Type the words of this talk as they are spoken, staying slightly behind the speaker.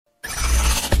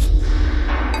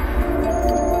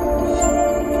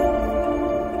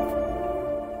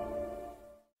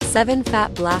7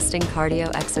 fat-blasting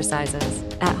cardio exercises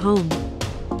at home.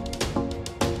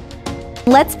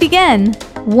 Let's begin.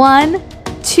 1,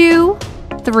 2,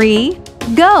 3,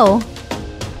 go!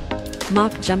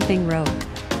 Mock jumping rope.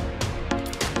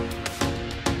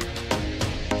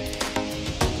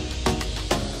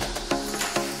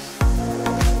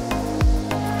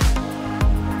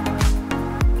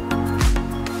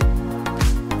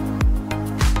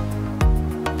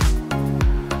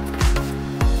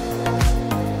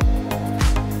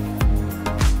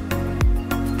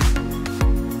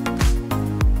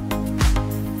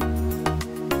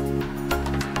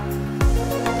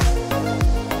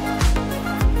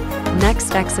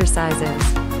 Next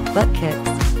exercises, butt kicks.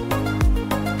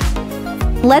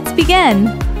 Let's begin.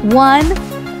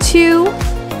 1, 2,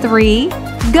 3,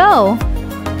 go!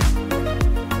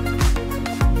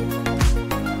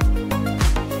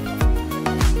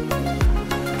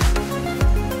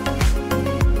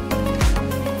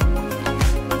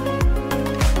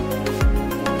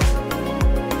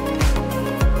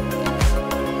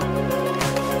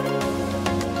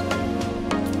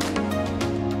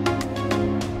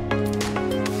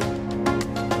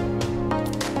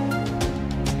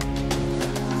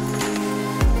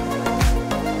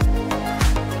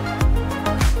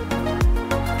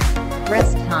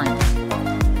 Rest time.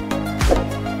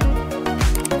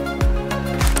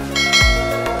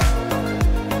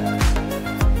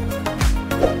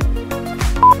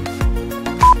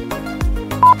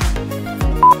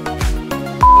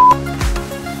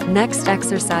 Next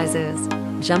exercises,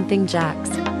 jumping jacks.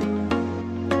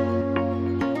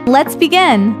 Let's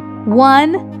begin.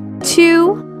 1,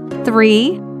 2,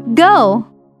 3, go!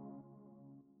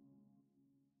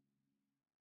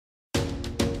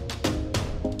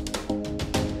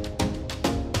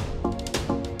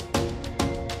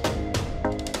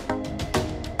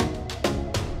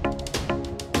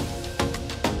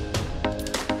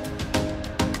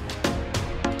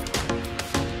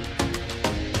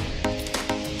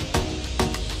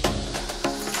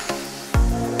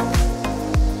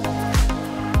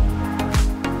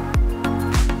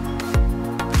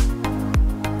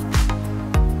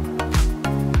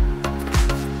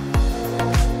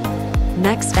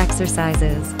 Next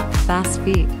exercises, fast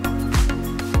feet.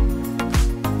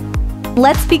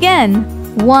 Let's begin.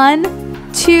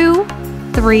 1, 2,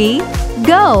 3,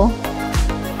 go!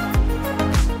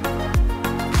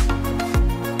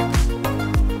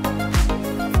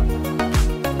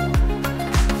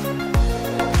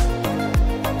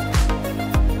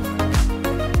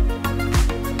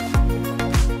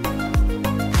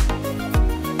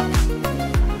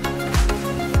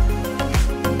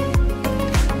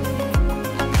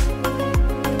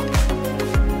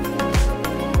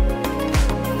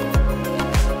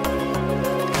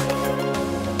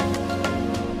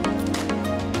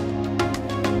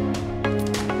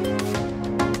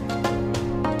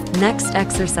 Next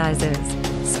exercises,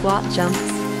 squat jumps.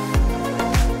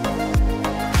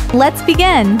 Let's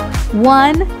begin.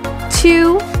 1,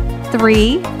 2,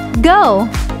 3, go!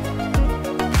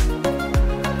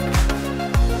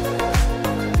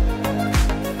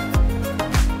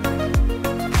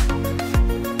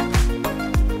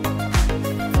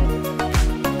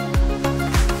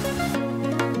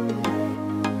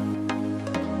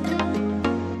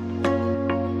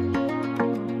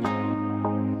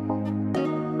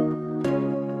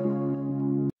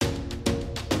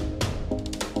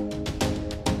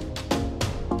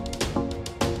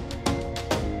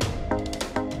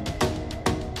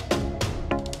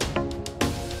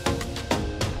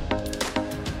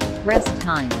 Rest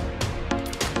time.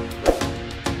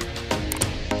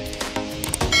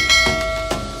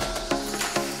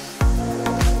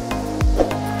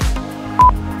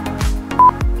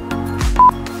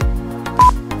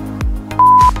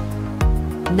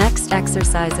 Next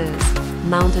exercises,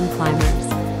 mountain climbers.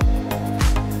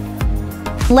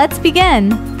 Let's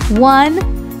begin.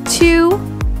 1, 2,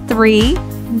 3,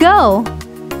 go!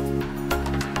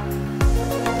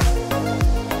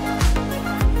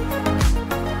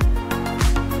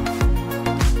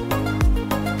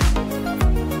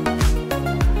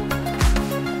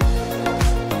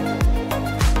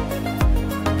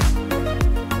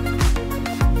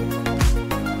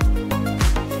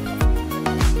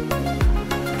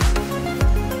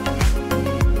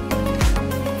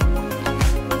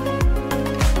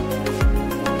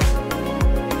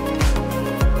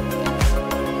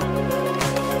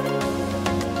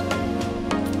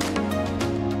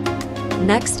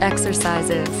 Next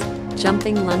exercises,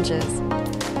 jumping lunges.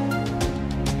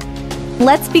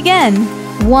 Let's begin.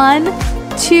 1,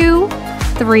 2,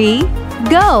 3,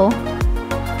 go!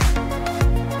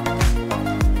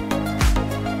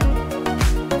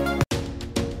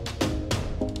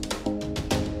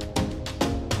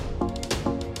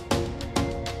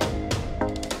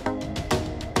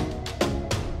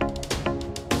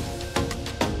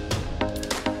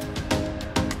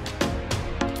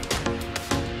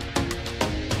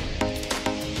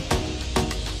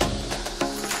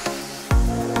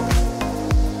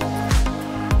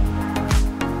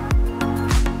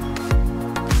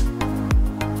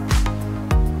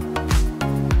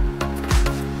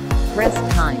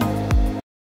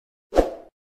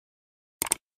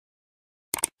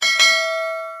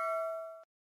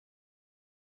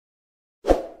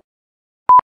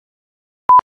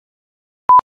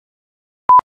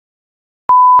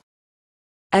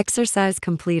 Exercise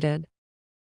completed.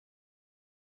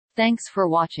 Thanks for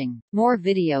watching. More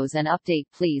videos and update,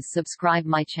 please subscribe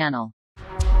my channel.